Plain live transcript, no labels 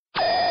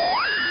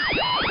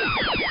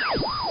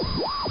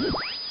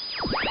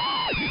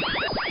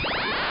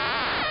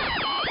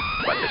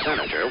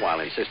senator, while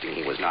insisting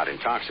he was not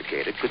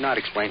intoxicated, could not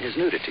explain his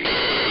nudity.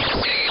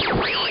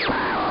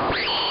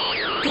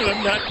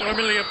 I'm not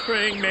normally a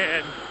praying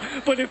man,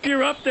 but if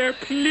you're up there,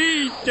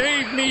 please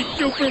save me,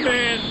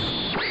 Superman!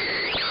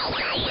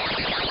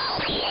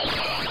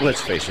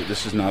 Let's face it,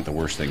 this is not the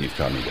worst thing you've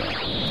caught me doing.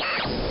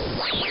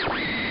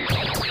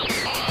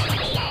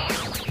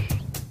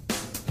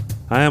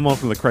 Hi, I'm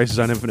welcome to the Crisis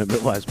on Infinite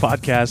Midlives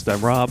podcast.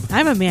 I'm Rob.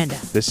 I'm Amanda.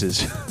 This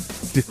is...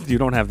 You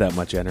don't have that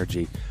much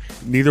energy.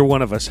 Neither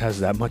one of us has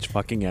that much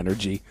fucking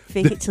energy.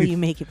 Fake it till you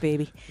make it,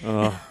 baby.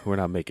 Oh, we're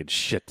not making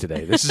shit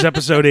today. This is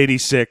episode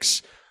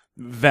 86.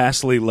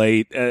 Vastly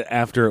late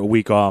after a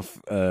week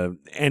off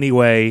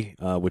anyway,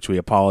 which we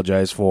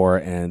apologize for.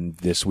 And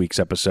this week's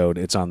episode,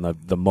 it's on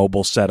the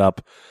mobile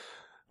setup,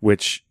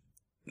 which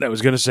I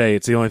was going to say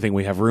it's the only thing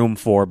we have room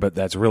for, but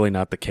that's really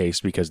not the case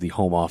because the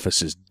home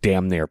office is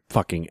damn near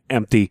fucking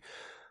empty.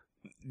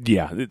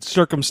 Yeah,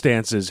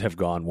 circumstances have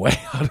gone way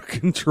out of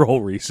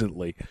control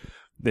recently.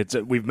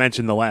 We've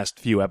mentioned the last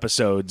few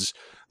episodes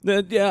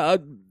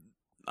that,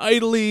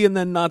 idly and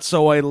then not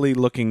so idly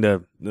looking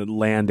to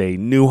land a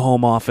new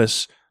home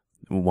office,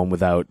 one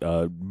without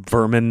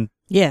vermin.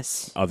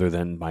 Yes. Other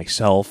than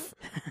myself.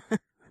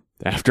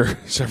 After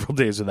several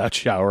days without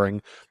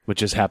showering, which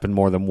has happened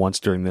more than once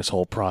during this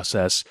whole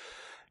process.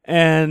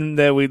 And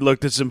then we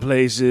looked at some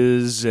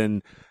places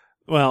and,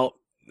 well,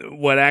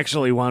 what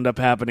actually wound up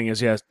happening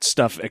is,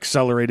 stuff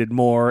accelerated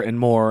more and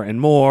more and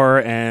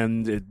more,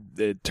 and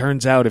it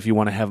turns out if you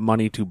want to have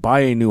money to buy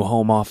a new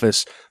home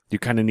office, you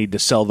kind of need to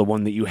sell the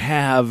one that you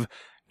have,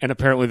 and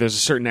apparently there's a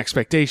certain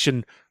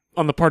expectation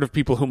on the part of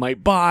people who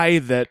might buy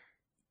that...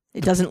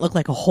 It doesn't look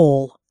like a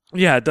hole.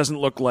 Yeah, it doesn't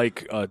look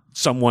like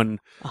someone...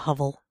 A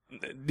hovel.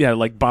 Yeah,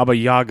 like Baba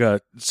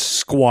Yaga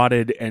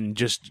squatted and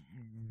just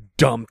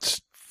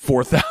dumped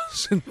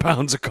 4,000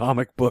 pounds of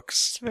comic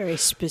books. It's a very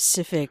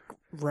specific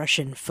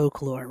Russian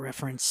folklore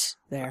reference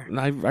there.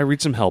 I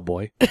read some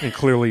Hellboy, and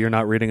clearly you're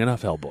not reading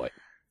enough Hellboy.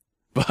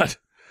 But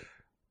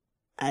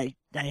I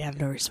have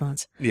no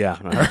response. Yeah,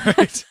 all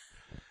right.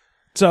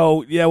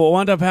 So, what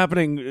wound up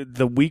happening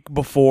the week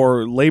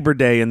before Labor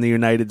Day in the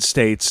United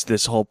States,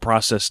 this whole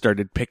process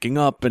started picking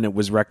up, and it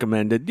was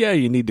recommended,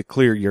 you need to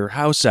clear your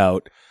house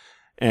out.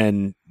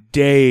 And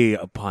day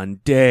upon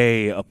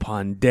day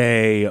upon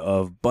day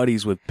of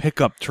buddies with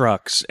pickup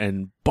trucks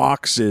and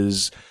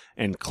boxes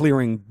and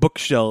clearing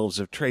bookshelves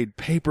of trade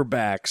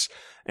paperbacks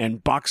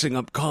and boxing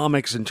up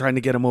comics and trying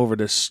to get them over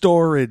to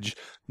storage,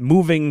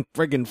 moving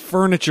friggin'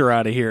 furniture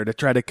out of here to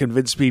try to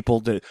convince people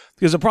to...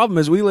 Because the problem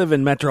is we live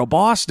in Metro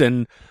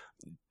Boston.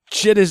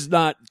 Shit is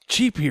not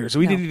cheap here, so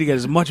we needed to get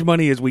as much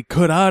money as we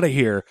could out of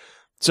here.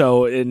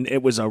 So, and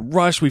it was a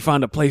rush. We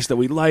found a place that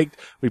we liked.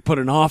 We put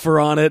an offer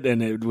on it,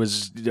 and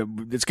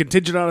it's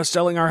contingent on us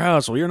selling our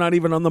house. Well, you're not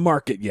even on the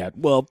market yet.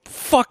 Well,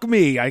 fuck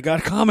me. I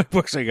got comic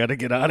books. I got to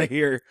get out of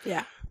here.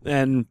 Yeah.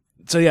 And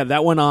so,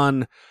 that went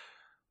on,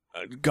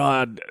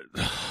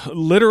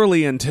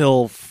 literally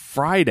until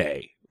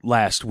Friday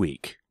last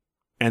week.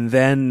 And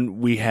then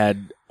we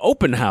had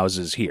open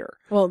houses here.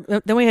 Well,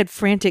 then we had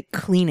frantic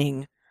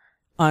cleaning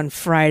on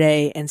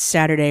Friday and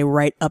Saturday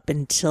right up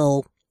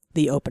until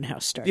the open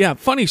house started. Yeah,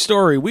 funny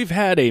story. We've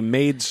had a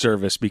maid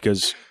service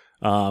because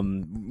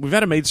we've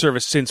had a maid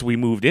service since we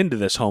moved into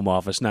this home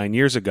office 9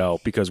 years ago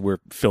because we're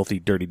filthy,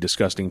 dirty,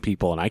 disgusting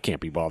people, and I can't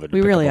be bothered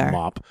to pick up a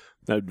mop.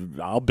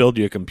 I'll build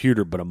you a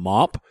computer, but a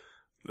mop?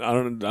 I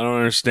don't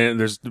understand.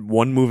 There's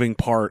one moving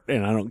part,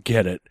 and I don't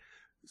get it.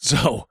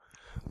 So,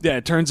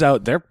 it turns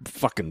out they're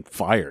fucking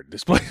fired.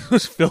 This place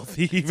was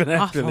filthy even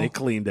after they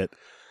cleaned it.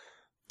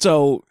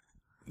 So,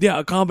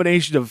 a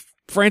combination of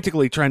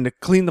frantically trying to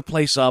clean the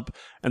place up,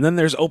 and then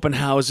there's open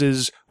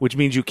houses, which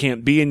means you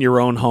can't be in your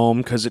own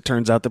home because it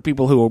turns out the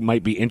people who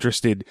might be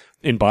interested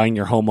in buying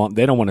your home,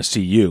 they don't want to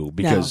see you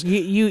because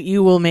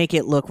you will make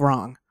it look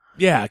wrong.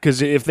 Yeah,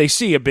 because if they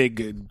see a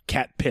big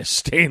cat piss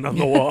stain on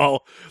the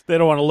wall, they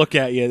don't want to look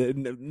at you.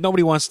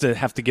 Nobody wants to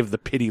have to give the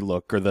pity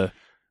look or the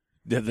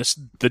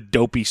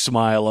dopey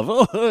smile of,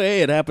 oh,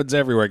 hey, it happens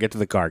everywhere. Get to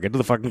the car. Get to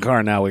the fucking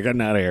car now. We're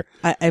getting out of here.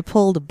 I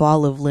pulled a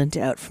ball of lint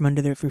out from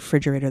under the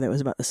refrigerator that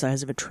was about the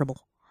size of a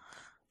Tribble.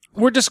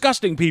 We're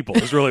disgusting people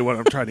is really what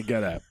I'm trying to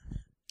get at.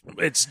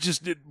 It's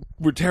just,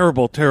 we're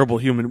terrible, terrible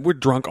human. We're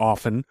drunk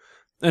often,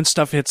 and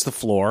stuff hits the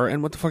floor,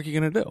 and what the fuck are you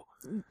going to do?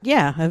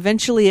 Yeah,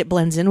 eventually it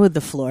blends in with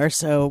the floor,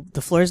 so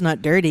the floor's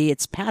not dirty,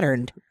 it's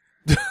patterned.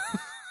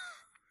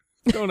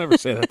 Don't ever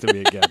say that to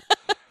me again.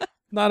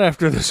 Not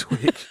after this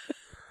week.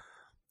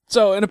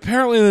 So, and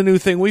apparently the new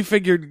thing, we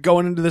figured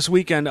going into this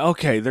weekend,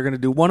 okay, they're going to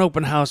do one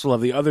open house. We'll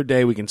have the other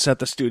day. We can set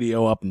the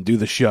studio up and do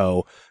the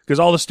show. Because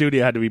all the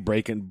studio had to be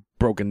broken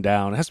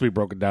down. It has to be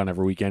broken down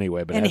every week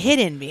anyway. But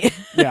hidden.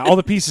 Yeah, all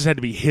the pieces had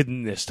to be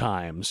hidden this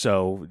time.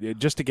 So,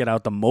 just to get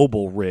out the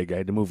mobile rig, I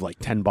had to move like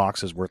 10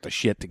 boxes worth of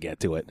shit to get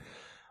to it.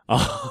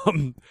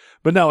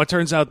 But no, it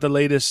turns out the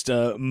latest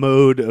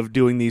mode of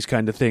doing these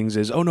kind of things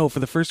is, oh no, for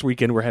the first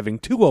weekend we're having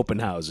 2 open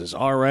houses.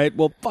 All right,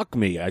 well, fuck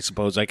me. I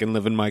suppose I can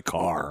live in my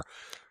car.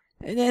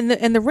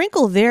 And the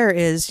wrinkle there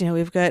is,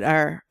 we've got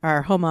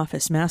our home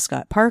office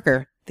mascot,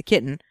 Parker, the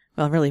kitten,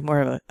 well, really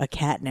more of a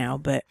cat now,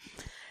 but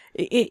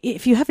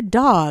if you have a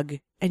dog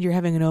and you're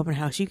having an open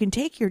house, you can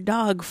take your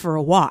dog for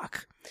a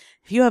walk.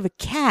 If you have a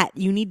cat,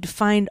 you need to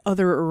find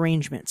other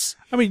arrangements.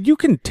 I mean, you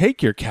can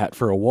take your cat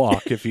for a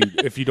walk if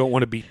you don't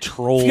want to be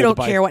trolled. If you don't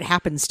care what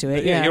happens to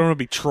it, you don't want to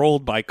be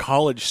trolled by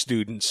college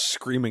students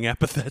screaming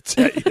epithets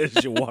at you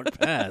as you walk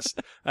past.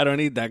 I don't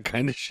need that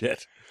kind of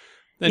shit.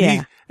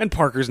 And and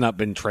Parker's not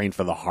been trained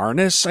for the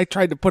harness. I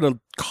tried to put a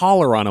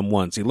collar on him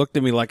once. He looked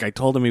at me like I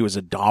told him he was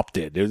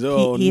adopted. It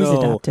was, he is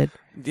adopted.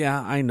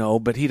 Yeah, I know,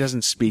 but he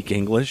doesn't speak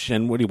English.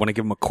 And what, do you want to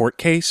give him a court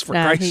case, for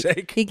Christ's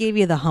sake? He gave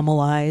you the Hummel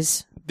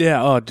eyes.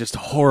 Yeah, just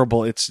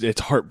horrible. It's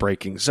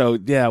heartbreaking. So,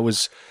 yeah, it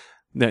was...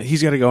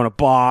 He's got to go in a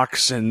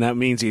box, and that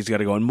means he's got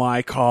to go in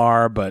my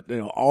car. But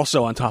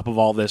also on top of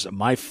all this,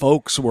 my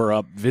folks were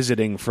up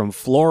visiting from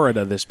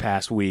Florida this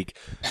past week.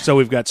 So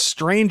we've got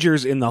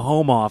strangers in the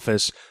home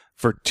office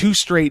for 2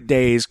 straight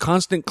days,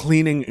 constant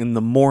cleaning in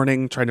the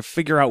morning, trying to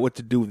figure out what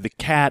to do with the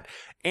cat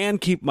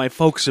and keep my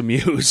folks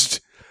amused.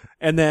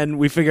 And then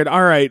we figured,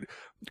 all right,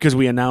 because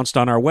we announced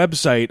on our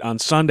website on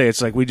Sunday,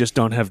 it's like, we just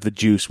don't have the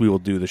juice. We will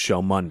do the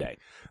show Monday.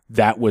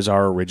 That was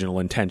our original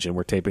intention.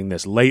 We're taping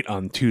this late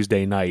on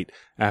Tuesday night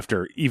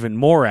after even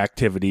more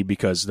activity,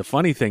 because the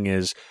funny thing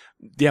is,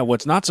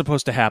 what's not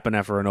supposed to happen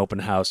after an open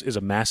house is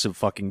a massive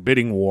fucking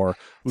bidding war.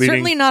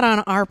 Certainly not on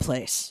our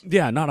place.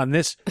 Yeah, not on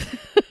this.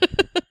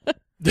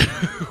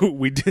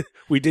 We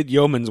did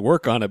yeoman's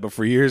work on it, but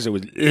for years it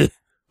was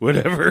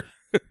whatever.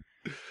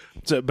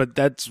 So, but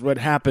that's what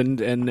happened,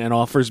 and an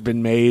offer's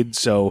been made,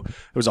 so there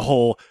was a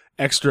whole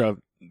extra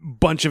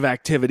bunch of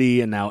activity,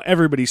 and now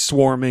everybody's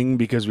swarming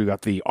because we've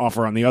got the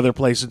offer on the other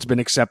place that's been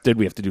accepted.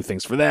 We have to do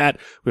things for that.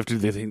 We have to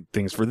do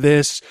things for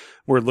this.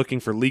 We're looking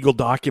for legal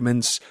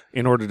documents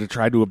in order to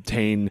try to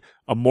obtain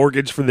a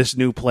mortgage for this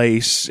new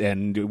place,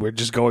 and we're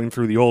just going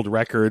through the old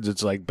records.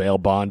 It's like bail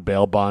bond,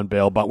 bail bond,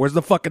 bail bond. Where's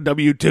the fucking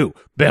W-2?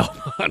 Bail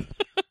bond.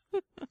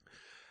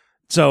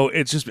 So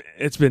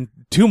it's been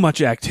too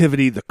much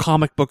activity. The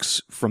comic books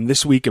from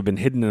this week have been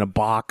hidden in a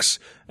box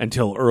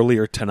until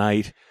earlier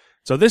tonight.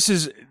 So this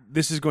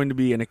is going to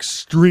be an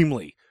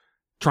extremely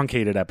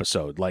truncated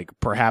episode, like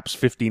perhaps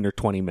 15 or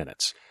 20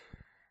 minutes,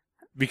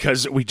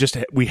 because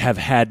we have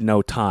had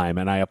no time,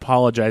 and I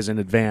apologize in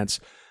advance.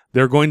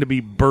 There are going to be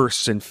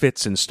bursts and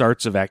fits and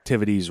starts of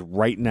activities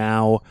right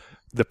now.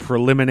 The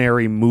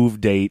preliminary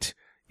move date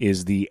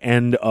is the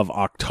end of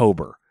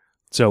October.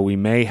 So we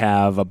may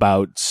have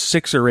about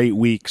 6 or 8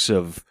 weeks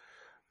of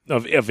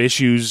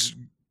issues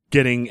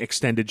getting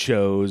extended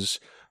shows.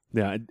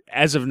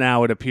 As of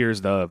now, it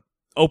appears the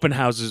open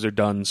houses are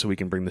done, so we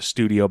can bring the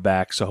studio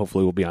back. So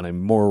hopefully we'll be on a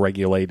more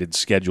regulated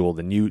schedule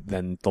than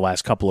the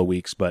last couple of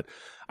weeks. But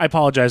I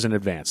apologize in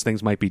advance.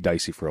 Things might be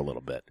dicey for a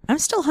little bit. I'm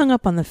still hung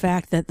up on the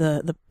fact that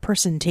the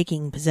person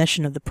taking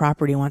possession of the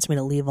property wants me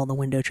to leave all the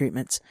window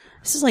treatments.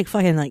 This is like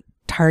fucking like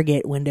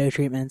Target window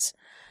treatments.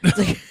 It's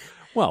like,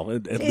 well,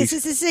 at least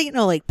this ain't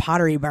no like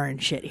Pottery Barn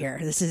shit here.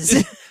 This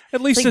is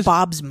at least like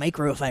Bob's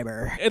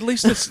Microfiber. At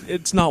least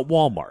it's not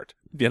Walmart.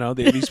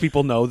 These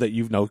people know that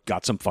you've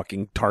got some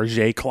fucking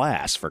Target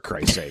class, for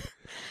Christ's sake.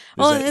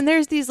 And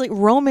there's these like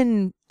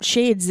Roman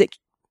shades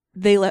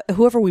that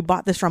whoever we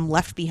bought this from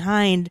left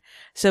behind,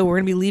 so we're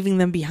gonna be leaving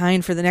them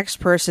behind for the next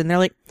person. They're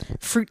like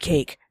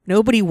fruitcake.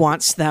 Nobody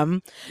wants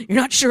them. You're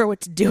not sure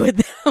what to do with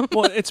them.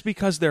 Well, it's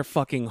because they're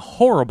fucking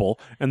horrible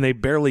and they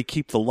barely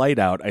keep the light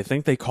out. I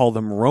think they call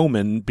them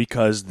Roman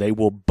because they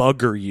will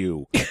bugger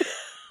you.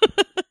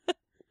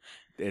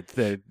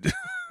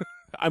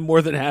 I'm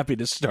more than happy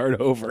to start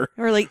over.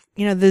 Or like,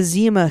 the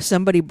Zima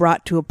somebody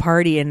brought to a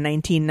party in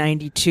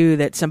 1992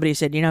 that somebody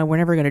said, we're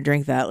never going to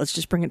drink that. Let's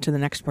just bring it to the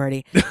next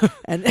party.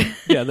 And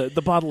yeah,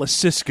 the bottle of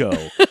Cisco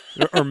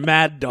or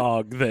Mad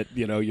Dog that,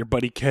 your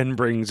buddy Ken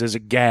brings as a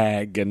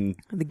gag, and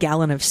the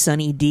gallon of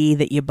Sunny D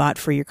that you bought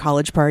for your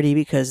college party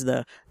because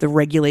the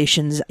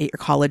regulations at your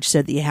college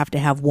said that you have to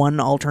have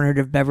one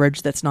alternative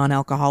beverage that's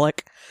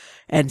non-alcoholic.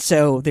 And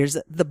so there's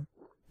the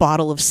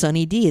bottle of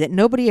Sunny D that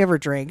nobody ever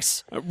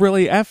drinks.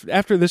 Really?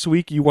 After this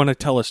week, you want to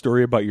tell a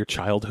story about your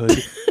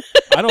childhood?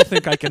 I don't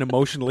think I can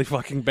emotionally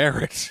fucking bear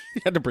it.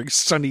 You had to bring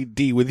Sunny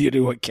D with you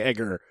to a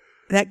kegger.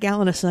 That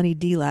gallon of Sunny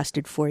D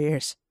lasted 4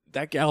 years.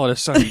 That gallon of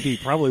Sunny D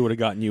probably would have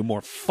gotten you more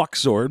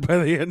fuckzored by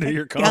the end of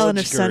your college gallon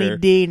of career. Sunny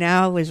D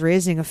now is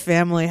raising a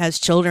family, has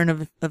children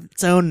of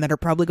its own that are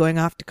probably going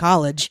off to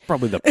college.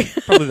 Probably the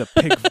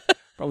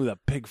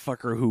pig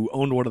fucker who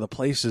owned one of the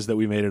places that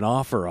we made an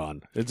offer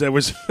on. There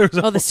was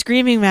the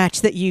screaming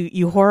match that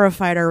you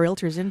horrified our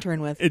realtor's intern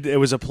with. It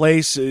was a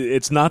place.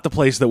 It's not the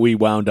place that we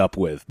wound up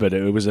with, but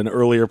it was an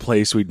earlier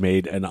place we'd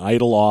made an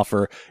idle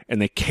offer,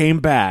 and they came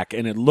back,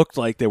 and it looked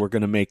like they were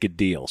going to make a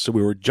deal. So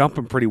we were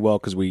jumping pretty well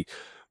because we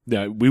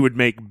would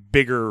make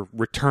bigger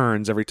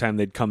returns every time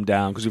they'd come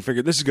down because we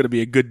figured this is going to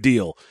be a good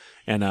deal.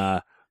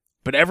 And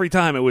but every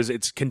time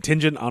it's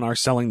contingent on our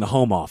selling the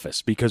home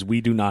office because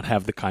we do not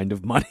have the kind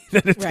of money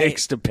that it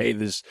takes to pay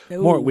this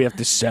more. We have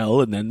to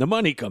sell, and then the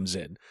money comes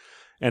in.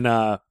 And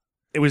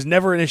it was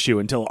never an issue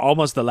until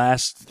almost the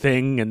last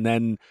thing, and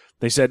then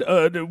they said,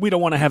 we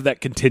don't want to have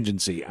that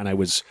contingency. And I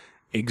was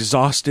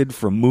exhausted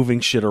from moving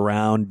shit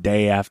around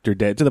day after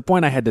day, to the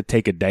point I had to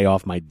take a day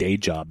off my day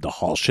job to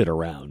haul shit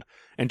around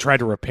and try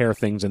to repair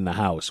things in the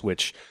house,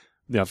 which,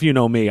 if you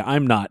know me,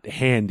 I'm not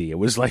handy. It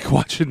was like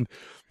watching,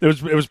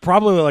 it was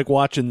probably like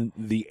watching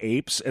the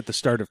Apes at the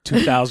start of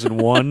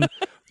 2001,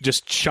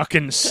 just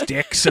chucking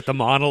sticks at the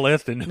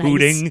monolith and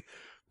hooting.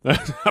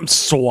 I'm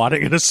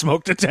swatting at a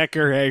smoke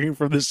detector hanging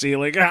from the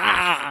ceiling.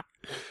 Ah!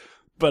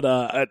 But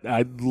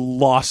I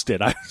lost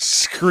it. I'm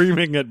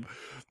screaming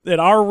at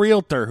our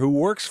realtor who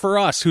works for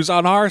us, who's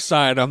on our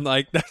side. I'm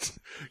like,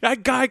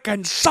 that guy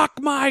can suck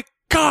my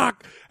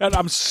cock. And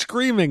I'm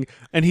screaming.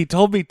 And he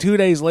told me 2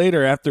 days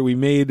later, after we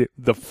made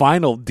the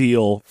final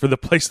deal for the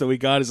place that we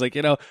got, he's like,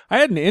 I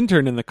had an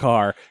intern in the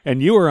car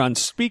and you were on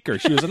speaker.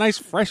 She was a nice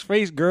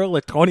fresh-faced girl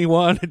at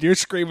 21 and you're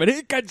screaming,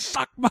 he can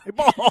suck my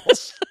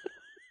balls.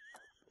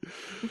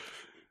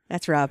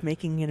 That's Rob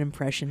making an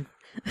impression.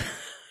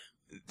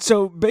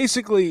 So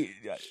basically,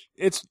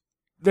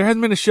 there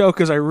hasn't been a show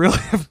because I really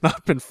have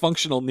not been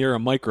functional near a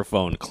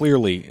microphone,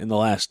 clearly, in the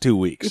last 2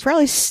 weeks. You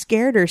probably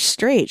scared her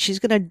straight. She's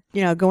going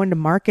to, go into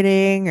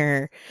marketing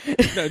or...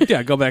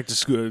 go back to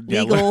school.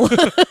 Legal.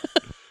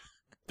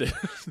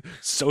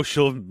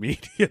 Social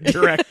media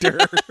director.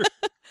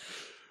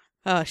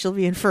 Oh, she'll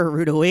be in for a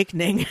rude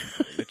awakening.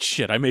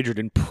 Shit, I majored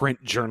in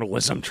print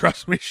journalism.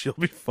 Trust me, she'll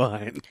be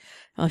fine.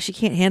 Oh, she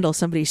can't handle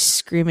somebody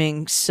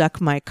screaming,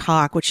 suck my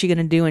cock. What's she going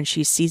to do when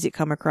she sees it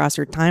come across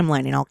her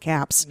timeline in all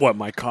caps? What,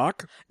 my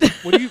cock?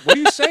 What are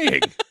you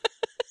saying?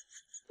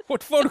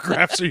 What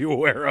photographs are you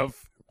aware of?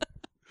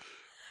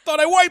 Thought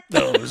I wiped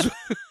those.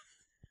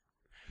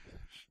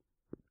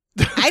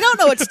 I don't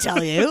know what to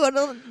tell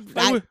you.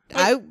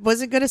 I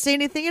wasn't going to say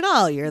anything at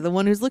all. You're the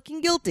one who's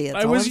looking guilty.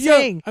 That's all I'm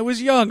saying. I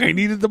was young. I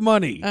needed the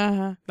money.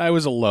 Uh-huh. I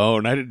was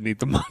alone. I didn't need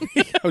the money.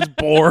 I was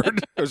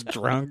bored. I was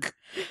drunk.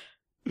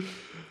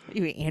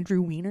 You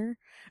Andrew Weiner?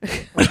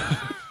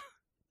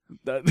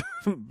 But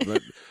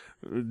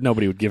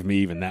nobody would give me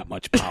even that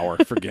much power.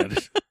 Forget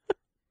it.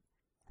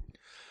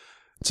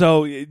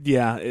 So,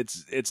 yeah,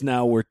 it's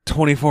now we're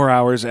 24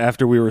 hours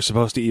after we were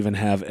supposed to even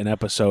have an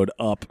episode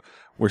up.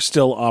 We're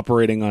still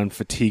operating on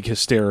fatigue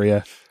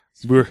hysteria.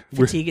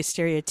 Fatigue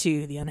hysteria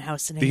 2, the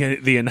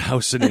unhousening. The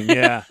unhousening,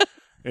 yeah.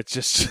 It's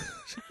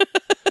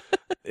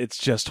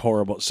just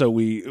horrible. So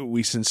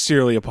we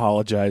sincerely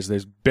apologize.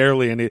 There's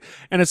barely any,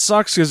 and it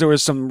sucks because there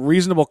was some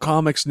reasonable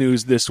comics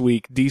news this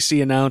week.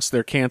 DC announced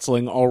they're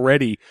canceling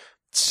already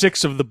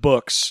 6 of the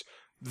books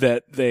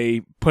that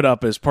they put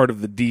up as part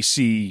of the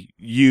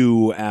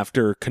DCU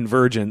after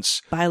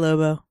Convergence. Bye,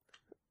 Lobo.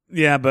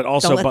 Yeah, but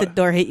also don't let the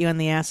door hit you on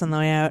the ass on the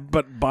way out.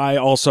 But by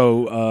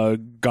also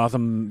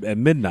Gotham at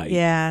Midnight.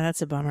 Yeah,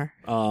 that's a bummer.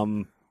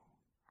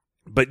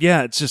 But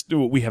yeah, it's just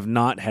we have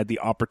not had the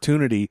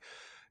opportunity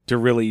to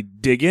really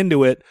dig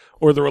into it,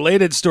 or the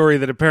related story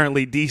that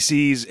apparently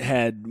DC's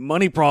had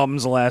money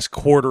problems the last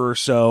quarter or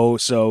so.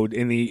 So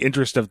in the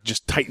interest of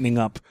just tightening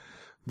up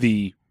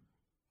the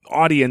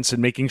audience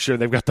and making sure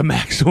they've got the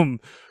maximum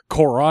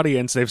core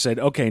audience, they've said,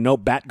 okay, no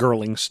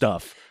Batgirling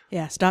stuff.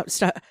 Yeah, stop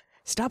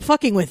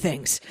fucking with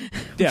things.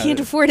 We can't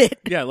afford it.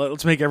 Yeah,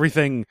 let's make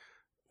everything,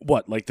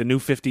 like the new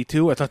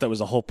 52? I thought that was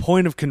the whole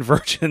point of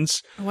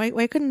Convergence.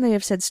 Why couldn't they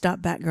have said stop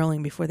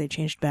Batgirling before they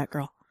changed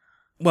Batgirl?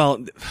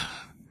 Well,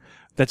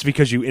 that's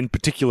because you in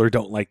particular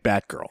don't like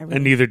Batgirl,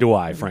 and neither do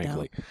I,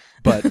 frankly.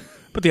 But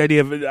the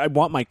idea of I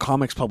want my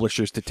comics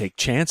publishers to take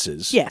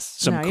chances. Yes.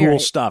 Some cool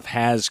stuff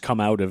has come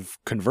out of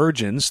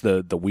Convergence.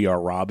 The We Are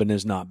Robin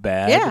is not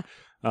bad.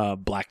 Yeah.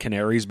 Black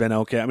Canary's been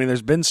okay. I mean,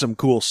 there's been some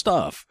cool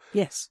stuff.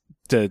 Yes.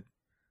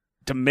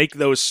 To make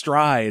those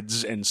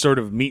strides and sort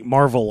of meet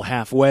Marvel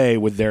halfway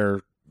with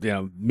their,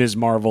 Ms.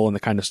 Marvel and the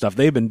kind of stuff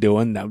they've been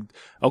doing. Now,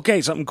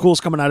 okay, something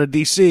cool's coming out of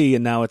DC,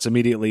 and now it's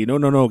immediately,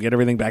 no, get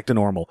everything back to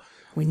normal.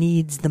 We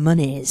needs the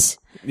monies.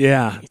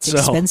 Yeah. It's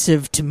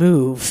expensive to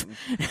move.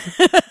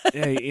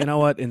 Hey, you know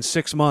what? In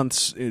 6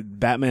 months,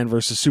 Batman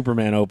versus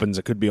Superman opens.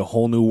 It could be a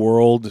whole new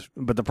world.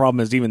 But the problem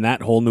is even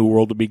that whole new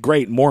world would be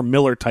great. More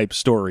Miller-type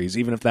stories,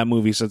 even if that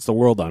movie sets the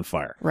world on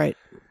fire. Right.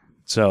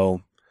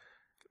 So,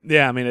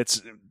 yeah, I mean,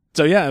 it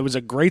was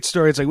a great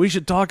story. It's like, we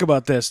should talk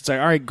about this. It's like,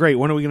 all right, great.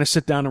 When are we going to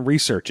sit down and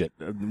research it?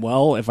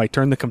 Well, if I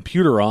turn the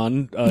computer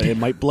on, it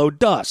might blow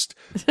dust.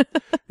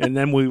 And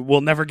then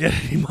we'll never get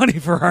any money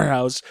for our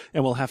house,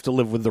 and we'll have to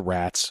live with the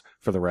rats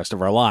for the rest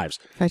of our lives.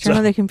 If I turn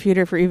on the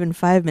computer for even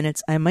 5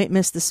 minutes, I might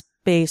miss the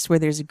space where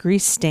there's a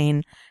grease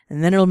stain,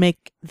 and then it'll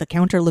make the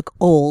counter look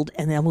old,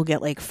 and then we'll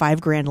get like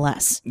 $5,000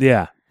 less.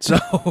 Yeah.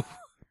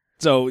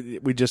 So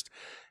we just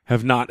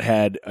have not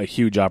had a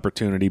huge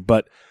opportunity,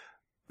 but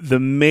the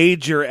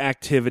major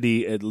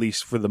activity, at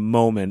least for the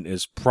moment,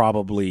 is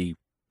probably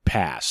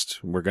past.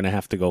 We're going to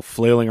have to go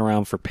flailing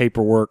around for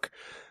paperwork,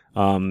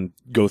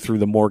 go through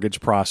the mortgage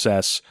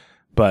process,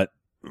 but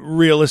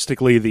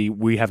realistically,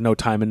 we have no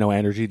time and no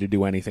energy to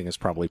do anything is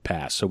probably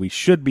past. So we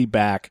should be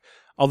back,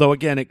 although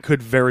again, it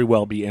could very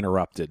well be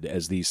interrupted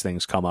as these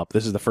things come up.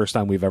 This is the first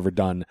time we've ever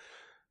done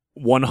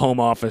one home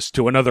office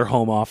to another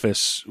home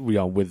office,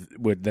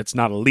 with that's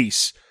not a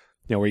lease,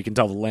 where you can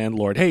tell the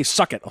landlord, hey,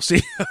 suck it, I'll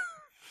see you.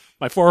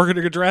 My forward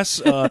address,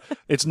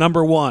 it's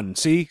number 1.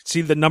 See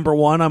the number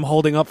 1 I'm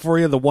holding up for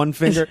you, the one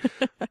finger?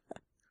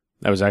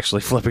 I was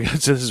actually flipping it.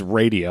 This is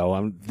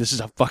radio. This is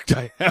how fucked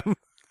I am.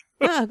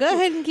 Oh, go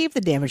ahead and keep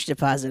the damage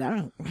deposit. I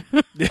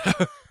don't. Yeah.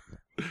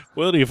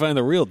 Well, do you find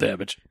the real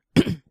damage?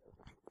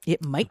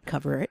 It might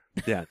cover it.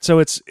 Yeah. So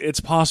it's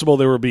possible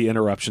there will be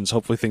interruptions.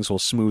 Hopefully things will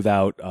smooth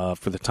out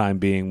for the time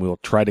being. We'll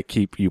try to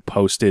keep you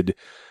posted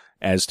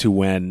as to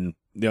when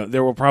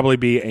there will probably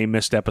be a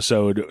missed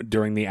episode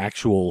during the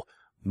actual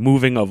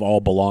moving of all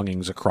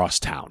belongings across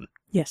town.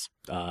 Yes.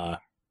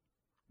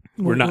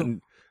 We're not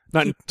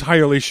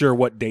entirely sure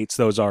what dates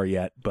those are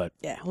yet, but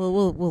yeah,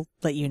 we'll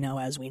let you know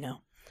as we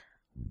know.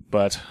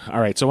 But all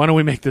right, so why don't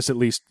we make this at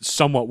least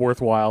somewhat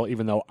worthwhile?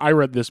 Even though I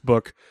read this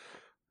book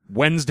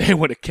Wednesday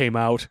when it came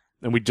out,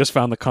 and we just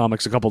found the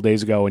comics a couple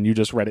days ago, and you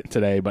just read it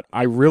today. But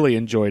I really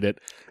enjoyed it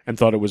and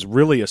thought it was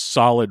really a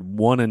solid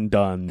one and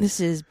done. This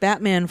is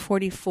Batman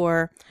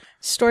 44,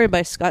 story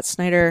by Scott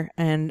Snyder,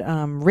 and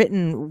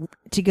written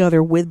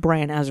together with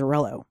Brian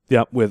Azzarello.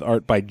 Yep, with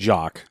art by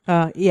Jock.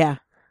 Yeah.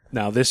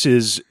 Now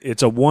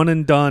it's a one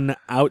and done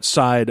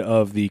outside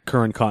of the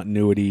current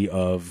continuity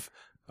of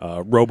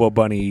Robo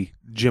Bunny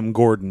Jim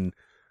Gordon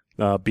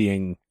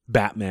being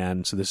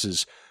Batman. So this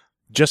is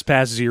just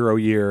past 0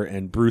 year,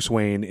 and Bruce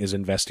Wayne is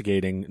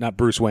investigating, not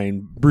Bruce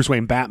Wayne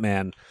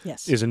Batman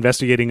Yes. is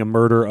investigating a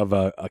murder of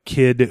a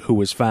kid who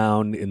was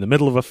found in the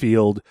middle of a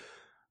field,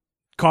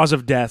 cause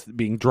of death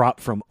being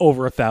dropped from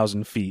over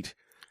 1,000 feet.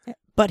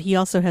 But he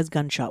also has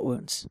gunshot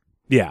wounds.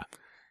 Yeah.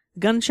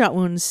 Gunshot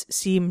wounds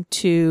seem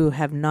to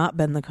have not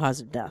been the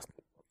cause of death.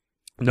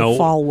 No. The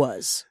fall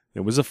was. It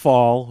was a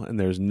fall, and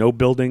there's no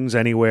buildings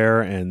anywhere,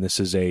 and this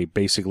is a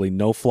basically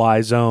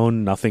no-fly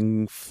zone.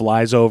 Nothing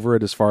flies over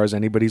it as far as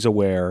anybody's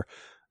aware,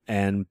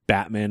 and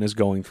Batman is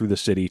going through the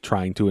city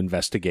trying to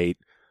investigate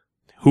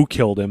who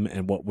killed him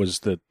and what was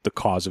the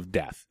cause of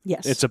death.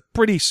 Yes. It's a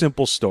pretty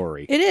simple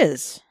story. It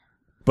is.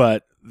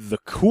 But the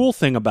cool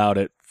thing about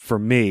it, for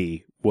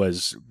me,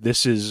 was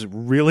this is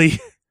really...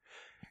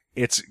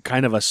 it's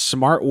kind of a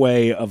smart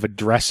way of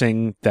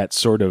addressing that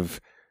sort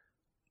of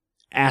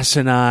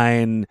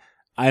asinine...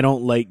 I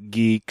don't like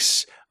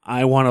geeks.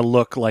 I want to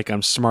look like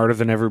I'm smarter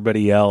than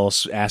everybody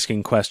else,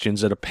 asking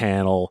questions at a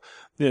panel.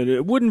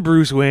 Wouldn't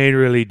Bruce Wayne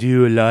really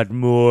do a lot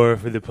more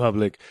for the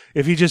public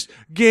if he just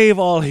gave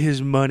all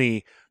his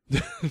money,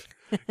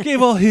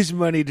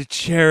 to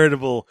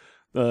charitable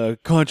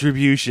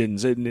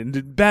contributions,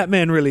 and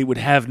Batman really would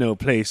have no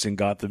place in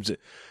Gotham?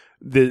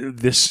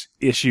 This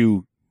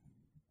issue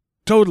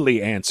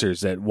totally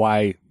answers that.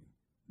 Why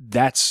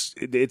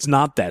it's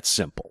not that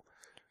simple.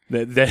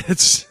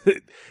 That's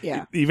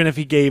Yeah. Even if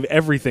he gave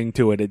everything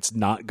to it, it's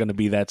not going to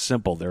be that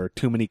simple. There are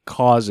too many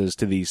causes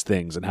to these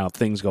things, and how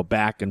things go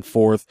back and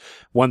forth.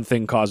 One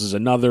thing causes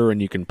another,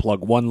 and you can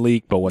plug one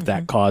leak, but what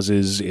that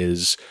causes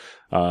is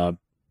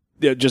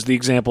just the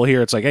example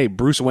here. It's like, hey,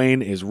 Bruce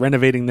Wayne is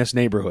renovating this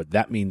neighborhood.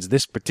 That means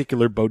this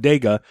particular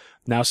bodega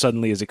now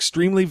suddenly is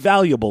extremely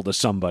valuable to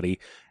somebody,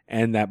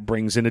 and that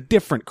brings in a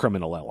different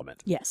criminal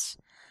element. Yes.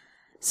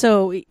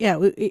 So, yeah,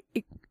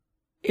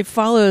 it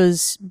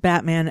follows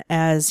Batman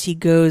as he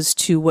goes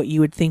to what you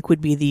would think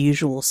would be the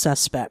usual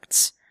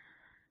suspects.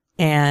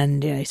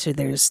 And so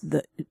there's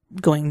the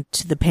going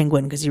to the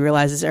Penguin, because he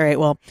realizes, all right,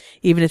 well,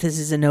 even if this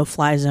is a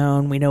no-fly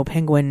zone, we know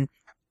Penguin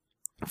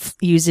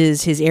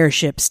uses his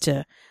airships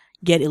to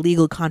get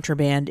illegal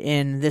contraband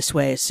in this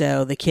way.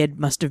 So the kid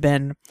must have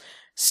been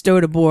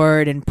stowed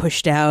aboard and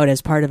pushed out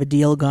as part of a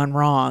deal gone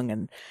wrong.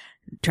 And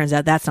turns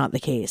out that's not the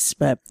case,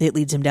 but it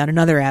leads him down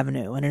another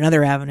avenue and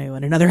another avenue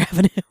and another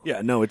avenue.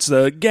 Yeah, no, it's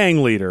the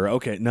gang leader.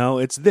 Okay, no,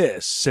 it's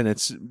this. And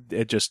it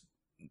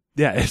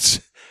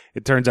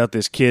turns out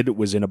this kid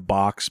was in a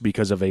box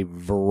because of a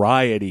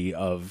variety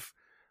of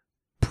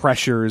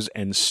pressures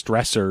and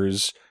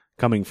stressors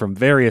coming from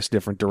various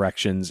different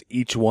directions,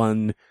 each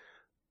one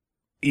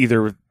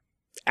either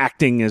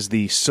acting as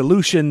the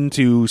solution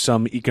to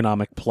some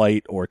economic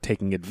plight or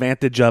taking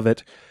advantage of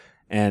it.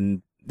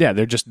 And yeah,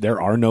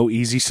 there are no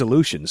easy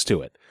solutions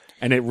to it.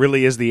 And it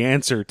really is the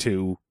answer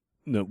to,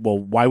 well,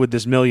 why would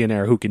this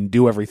millionaire who can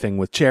do everything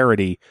with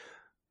charity,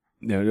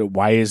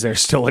 why is there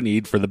still a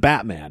need for the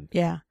Batman?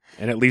 Yeah.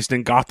 And at least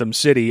in Gotham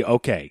City,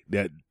 okay,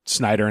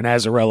 Snyder and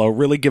Azzarello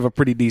really give a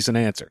pretty decent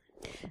answer.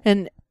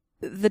 And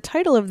the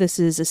title of this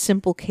is A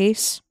Simple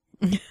Case.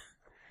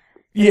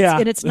 Yeah.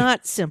 And it's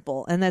not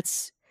simple. And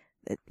that's,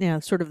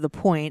 sort of the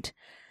point.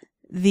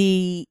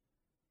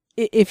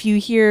 If you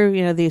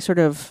hear, the sort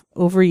of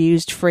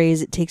overused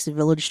phrase, it takes a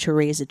village to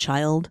raise a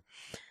child,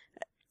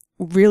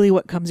 really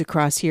what comes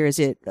across here is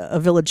a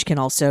village can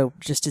also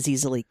just as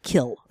easily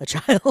kill a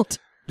child.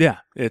 Yeah,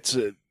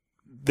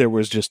 there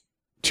was just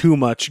too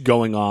much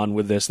going on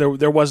with this.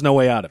 There was no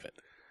way out of it.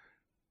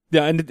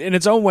 Yeah, and in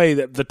its own way,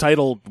 the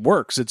title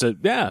works. It's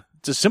a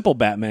simple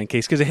Batman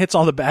case because it hits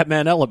all the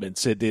Batman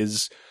elements. It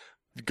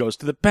goes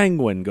to the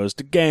Penguin, goes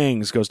to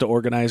gangs, goes to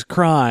organized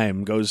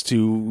crime, goes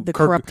to the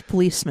corrupt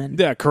policeman.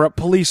 Yeah, corrupt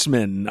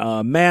policeman,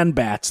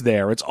 Man-Bat's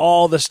there. It's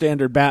all the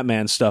standard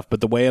Batman stuff,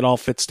 but the way it all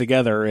fits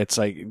together, it's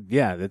like,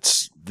 yeah,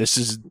 this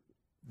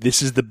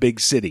this is the big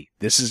city.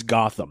 This is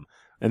Gotham.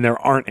 And there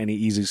aren't any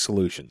easy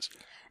solutions.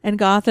 And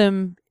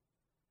Gotham,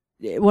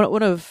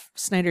 one of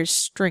Snyder's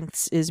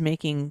strengths is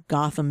making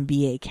Gotham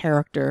be a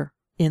character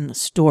in the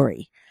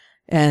story.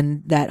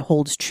 And that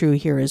holds true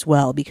here as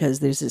well, because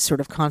there's this sort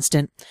of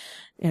constant,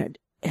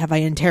 have I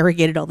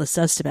interrogated all the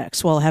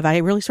suspects? Well, have I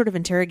really sort of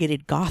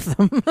interrogated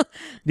Gotham?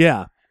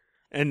 Yeah.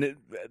 And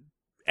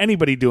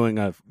anybody doing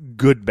a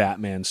good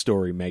Batman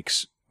story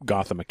makes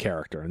Gotham a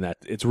character, and that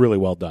it's really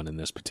well done in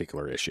this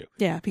particular issue.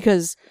 Yeah,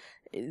 because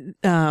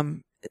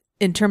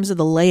in terms of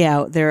the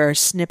layout, there are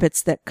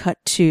snippets that cut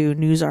to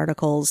news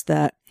articles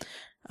that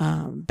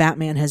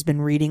Batman has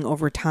been reading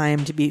over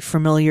time to be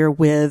familiar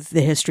with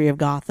the history of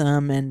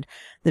Gotham and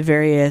the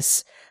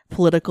various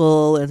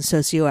political and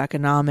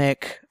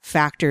socioeconomic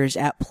factors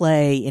at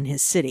play in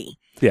his city.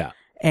 Yeah.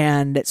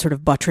 And it sort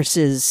of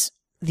buttresses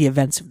the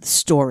events of the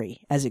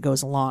story as it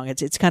goes along.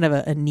 It's kind of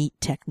a neat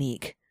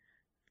technique.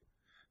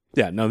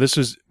 Yeah, no, this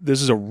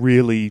is a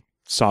really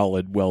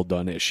solid, well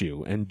done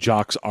issue, and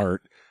Jock's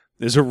art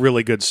is a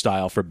really good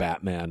style for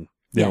Batman.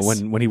 You know,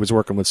 when he was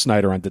working with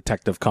Snyder on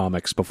Detective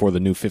Comics before the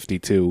New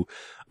 52,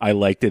 I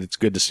liked it. It's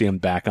good to see him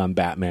back on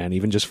Batman,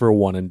 even just for a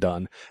one and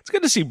done. It's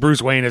good to see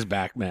Bruce Wayne as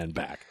Batman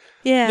back.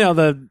 Yeah. You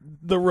know,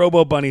 the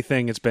Robo Bunny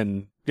thing, it's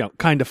been,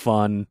 kind of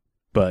fun,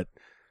 but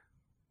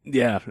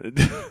yeah,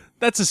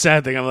 that's a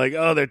sad thing. I'm like,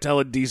 oh, they're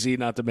telling DC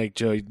not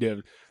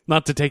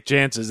to take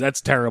chances. That's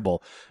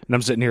terrible. And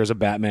I'm sitting here as a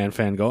Batman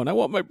fan going, I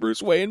want my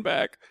Bruce Wayne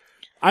back.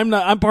 I'm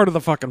part of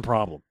the fucking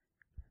problem.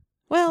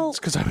 Well, It's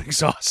because I'm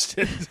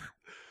exhausted.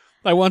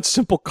 I want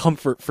simple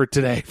comfort for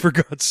today, for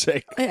God's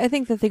sake. I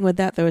think the thing with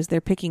that, though, is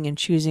they're picking and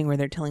choosing where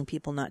they're telling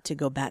people not to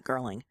go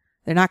Batgirling.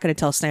 They're not going to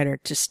tell Snyder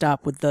to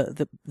stop with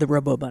the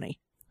Robo Bunny.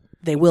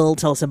 They will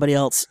tell somebody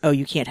else, oh,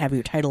 you can't have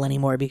your title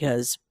anymore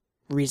because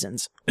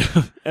reasons.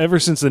 Ever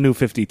since the New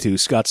 52,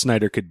 Scott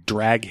Snyder could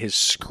drag his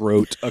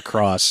scrote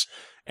across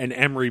an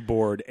emery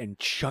board and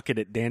chuck it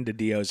at Dan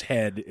DiDio's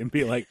head and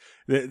be like,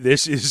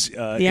 this is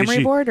the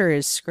emery board or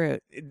his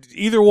scrote?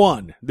 Either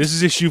one. This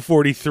is issue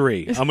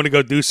 43. I'm going to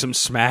go do some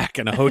smack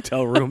in a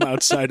hotel room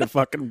outside of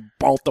fucking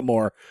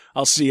Baltimore.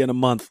 I'll see you in a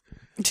month.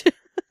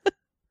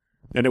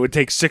 And it would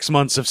take 6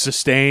 months of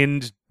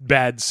sustained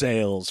bad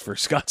sales for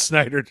Scott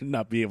Snyder to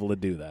not be able to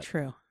do that.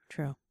 True.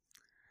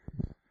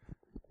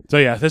 So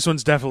yeah, this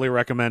one's definitely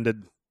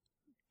recommended.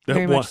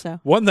 Very much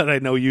so. One that I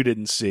know you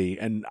didn't see,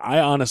 and I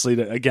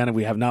honestly, again,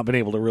 we have not been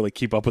able to really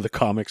keep up with the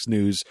comics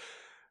news,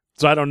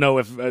 so I don't know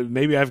if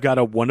maybe I've got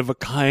a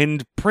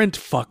one-of-a-kind print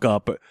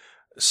fuck-up.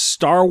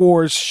 Star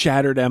Wars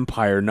Shattered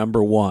Empire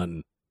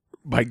 #1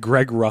 by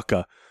Greg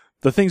Rucka.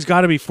 The thing's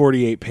got to be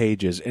 48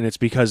 pages, and it's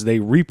because they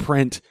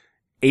reprint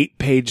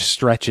 8-page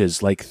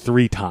stretches like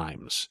 3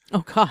 times. Oh,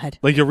 God.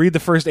 Like, you'll read the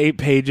first 8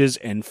 pages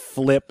and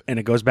flip, and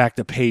it goes back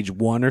to page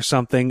 1 or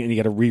something, and you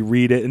got to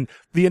reread it. And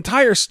the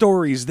entire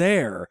story's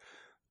there,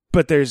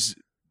 but there's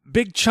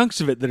big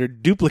chunks of it that are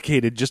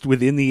duplicated just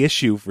within the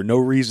issue for no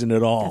reason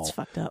at all. That's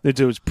fucked up. It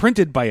was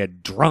printed by a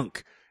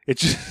drunk. It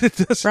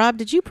just, Rob,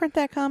 did you print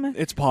that comic?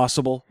 it's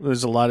possible.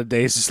 There's a lot of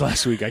days this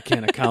last week I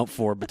can't account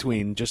for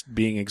between just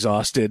being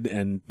exhausted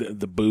and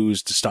the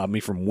booze to stop me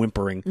from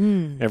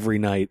whimpering every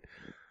night.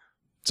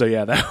 So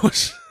yeah, that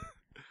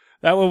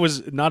one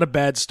was not a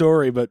bad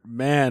story, but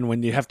man,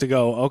 when you have to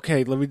go,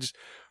 okay,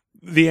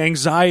 the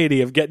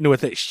anxiety of getting to a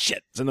thing,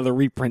 shit, it's another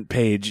reprint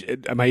page.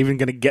 Am I even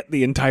going to get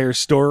the entire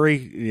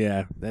story?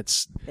 Yeah,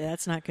 that's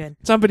not good.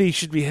 Somebody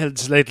should be held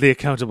slightly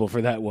accountable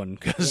for that one,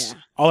 because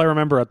all I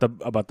remember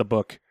about the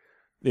book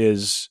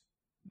is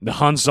the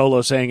Han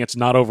Solo saying it's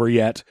not over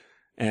yet,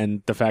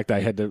 and the fact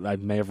I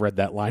may have read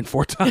that line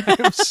 4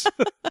 times.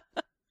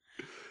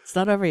 It's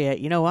not over yet.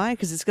 You know why?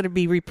 Because it's going to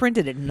be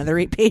reprinted in another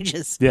 8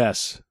 pages.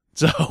 Yes.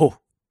 So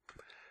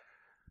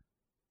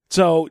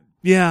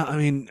yeah, I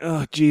mean,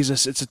 oh,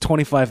 Jesus, it's a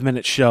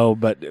 25-minute show,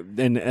 but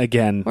and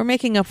again, we're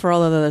making up for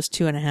all of those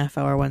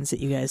 2.5-hour ones that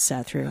you guys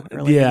sat through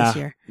earlier this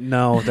year.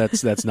 No,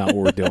 that's not what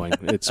we're doing.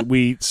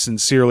 We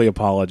sincerely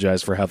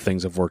apologize for how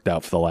things have worked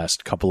out for the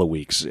last couple of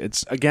weeks.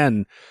 It's,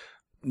 again,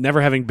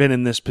 never having been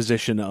in this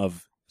position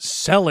of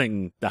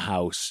selling the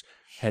house,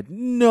 had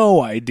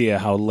no idea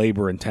how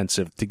labor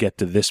intensive to get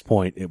to this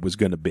point it was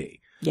going to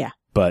be. Yeah.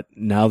 But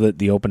now that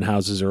the open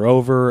houses are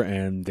over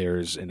and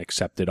there's an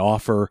accepted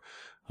offer,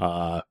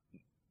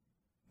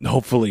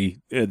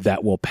 hopefully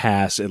that will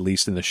pass, at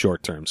least in the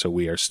short term. So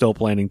we are still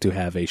planning to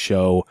have a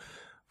show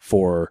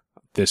for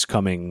this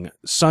coming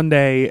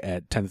Sunday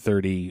at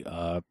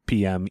 10:30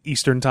 p.m.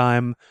 Eastern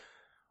Time.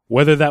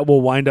 Whether that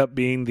will wind up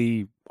being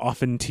the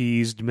often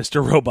teased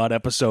Mr. Robot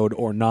episode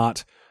or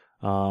not,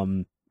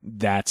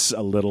 that's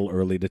a little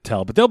early to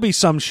tell. But there'll be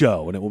some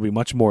show, and it will be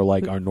much more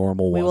like our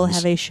normal ones. We will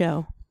have a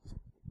show.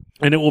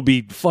 And it will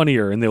be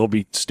funnier, and there will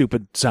be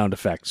stupid sound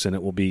effects, and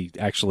it will be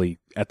actually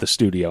at the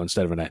studio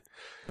instead of an...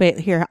 Wait,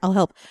 here, I'll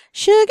help.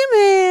 Sugar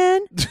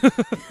Man!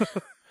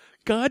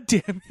 God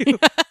damn you.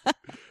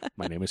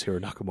 My name is Hiro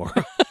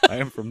Nakamura. I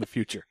am from the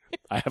future.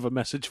 I have a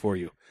message for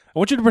you. I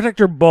want you to protect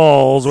your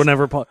balls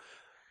whenever...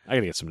 I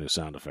gotta get some new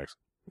sound effects.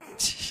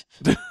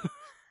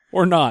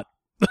 Or not.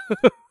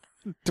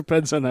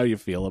 Depends on how you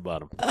feel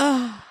about them.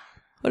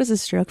 What does a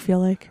stroke feel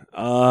like?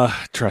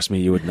 Trust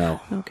me, you would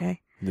know.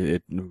 Okay.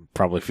 It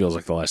probably feels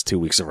like the last 2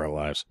 weeks of our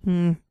lives.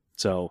 Hmm.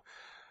 So,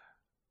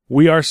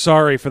 we are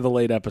sorry for the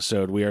late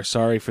episode. We are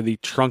sorry for the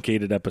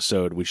truncated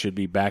episode. We should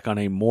be back on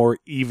a more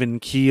even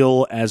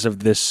keel as of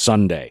this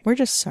Sunday. We're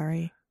just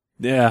sorry.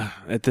 Yeah,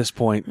 at this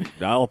point,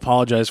 I'll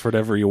apologize for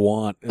whatever you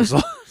want. As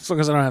long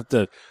as I don't have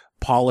to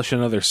polish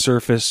another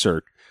surface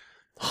or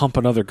hump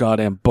another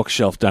goddamn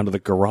bookshelf down to the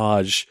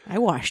garage. I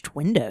washed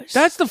windows.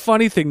 That's the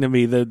funny thing to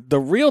me. The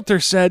realtor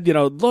said,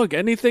 look,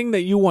 anything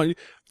that you want,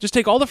 just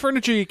take all the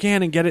furniture you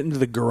can and get it into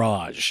the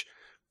garage.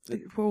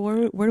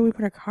 Well, where do we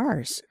put our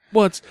cars?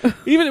 Well, it's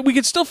even we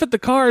could still fit the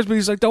cars, but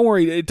he's like, don't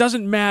worry, it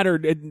doesn't matter.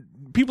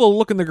 People will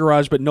look in the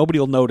garage, but nobody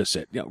will notice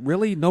it.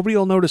 Really? Nobody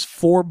will notice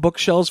 4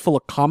 bookshelves full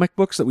of comic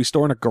books that we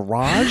store in a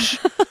garage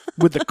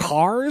with the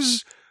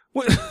cars?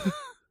 What?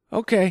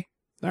 Okay.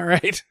 All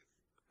right.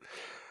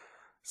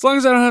 As long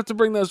as I don't have to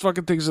bring those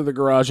fucking things to the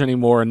garage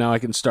anymore, and now I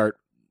can start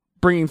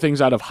bringing things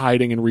out of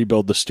hiding and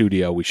rebuild the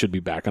studio, we should be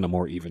back on a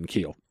more even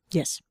keel.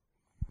 Yes.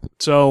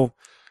 So,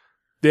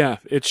 yeah,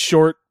 it's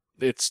short.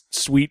 It's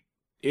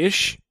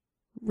sweet-ish.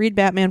 Read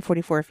Batman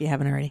 44 if you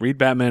haven't already. Read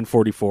Batman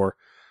 44.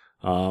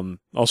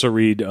 Also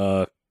read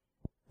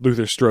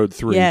Luther Strode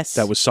 3. Yes.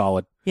 That was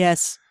solid.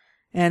 Yes.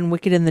 And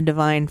Wicked and the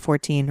Divine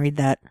 14. Read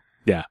that.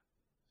 Yeah.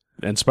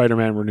 And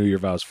Spider-Man Renew Your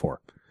Vows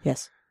 4.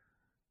 Yes.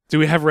 So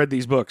we have read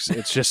these books.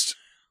 It's just,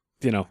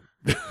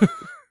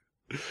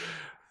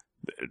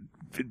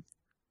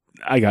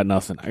 I got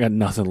nothing. I got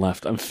nothing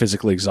left. I'm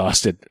physically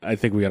exhausted. I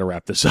think we got to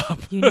wrap this up.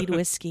 You need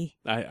whiskey.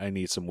 I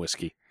need some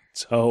whiskey.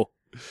 So,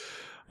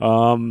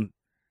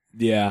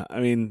 yeah,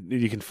 I mean,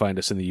 you can find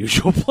us in the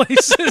usual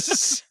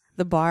places.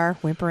 The bar,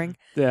 whimpering.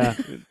 Yeah.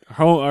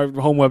 Our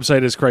home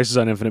website is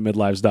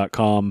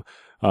crisisoninfinitemidlives.com.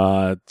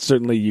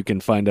 Certainly you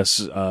can find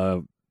us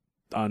on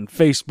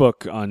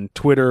Facebook, on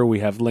Twitter. We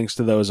have links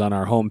to those on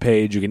our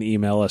homepage. You can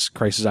email us,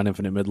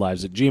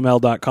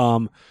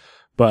 crisisoninfinitemidlives@gmail.com.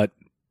 But,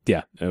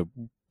 yeah,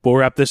 we'll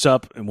wrap this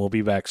up, and we'll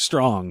be back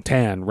strong,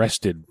 tan,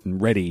 rested,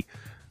 and ready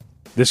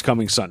this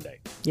coming Sunday.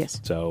 Yes.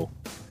 So,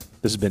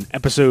 this has been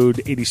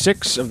episode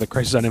 86 of the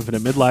Crisis on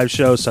Infinite Midlife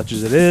show, such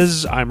as it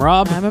is. I'm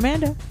Rob. I'm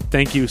Amanda.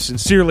 Thank you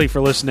sincerely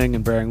for listening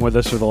and bearing with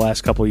us for the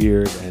last couple of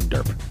years, and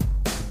derp.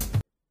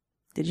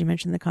 Did you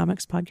mention the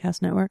Comics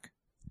Podcast Network?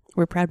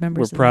 We're proud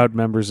members. We're proud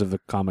members of the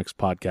Comics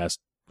Podcast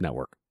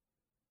Network.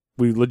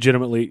 We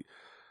legitimately...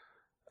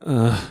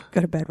 Go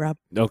to bed, Rob.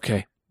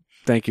 Okay.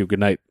 Thank you. Good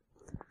night.